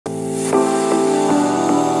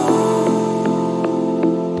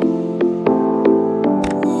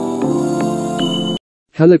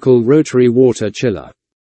Helical-Rotary water chiller.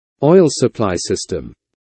 Oil supply system.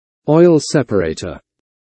 Oil separator.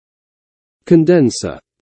 Condenser.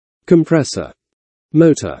 Compressor.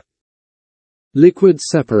 Motor. Liquid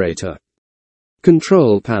separator.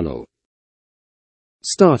 Control panel.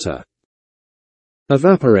 Starter.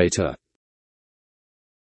 Evaporator.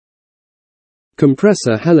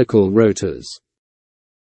 Compressor helical rotors.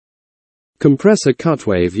 Compressor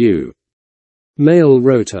cutway view. Male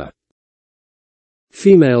rotor.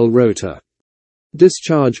 Female rotor.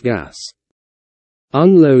 Discharge gas.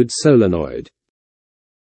 Unload solenoid.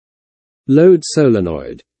 Load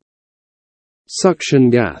solenoid. Suction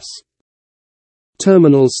gas.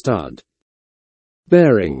 Terminal stud.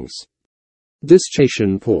 Bearings.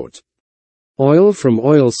 Discharge port. Oil from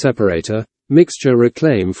oil separator, mixture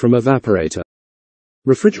reclaim from evaporator.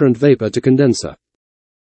 Refrigerant vapor to condenser.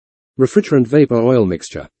 Refrigerant vapor oil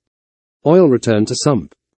mixture. Oil return to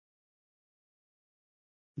sump.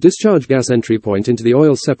 Discharge gas entry point into the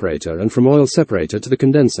oil separator and from oil separator to the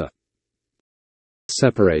condenser.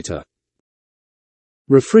 Separator.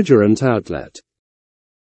 Refrigerant outlet.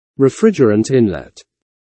 Refrigerant inlet.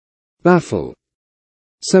 Baffle.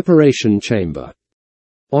 Separation chamber.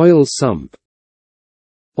 Oil sump.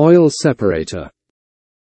 Oil separator.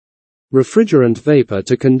 Refrigerant vapor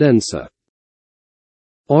to condenser.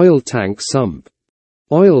 Oil tank sump.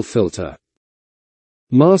 Oil filter.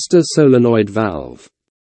 Master solenoid valve.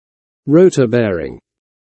 Rotor bearing.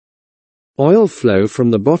 Oil flow from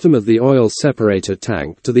the bottom of the oil separator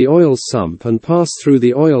tank to the oil sump and pass through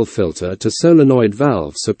the oil filter to solenoid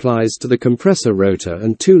valve supplies to the compressor rotor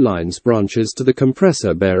and 2 lines branches to the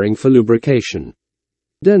compressor bearing for lubrication.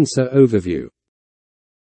 Condenser overview.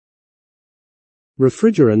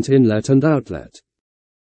 Refrigerant inlet and outlet.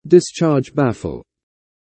 Discharge baffle.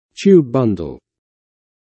 Tube bundle.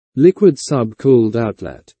 Liquid sub-cooled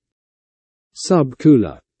outlet.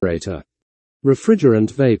 Sub-cooler.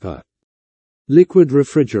 Refrigerant vapor. Liquid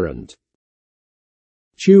refrigerant.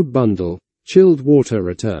 Tube bundle. Chilled water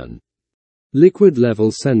return. Liquid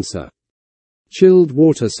level sensor. Chilled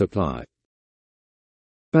water supply.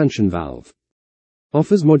 Expansion valve.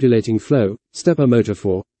 Offers modulating flow, stepper motor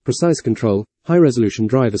for precise control, high-resolution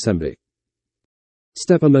drive assembly.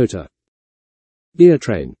 Stepper motor. Gear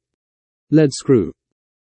train. Lead screw.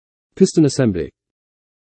 Piston assembly.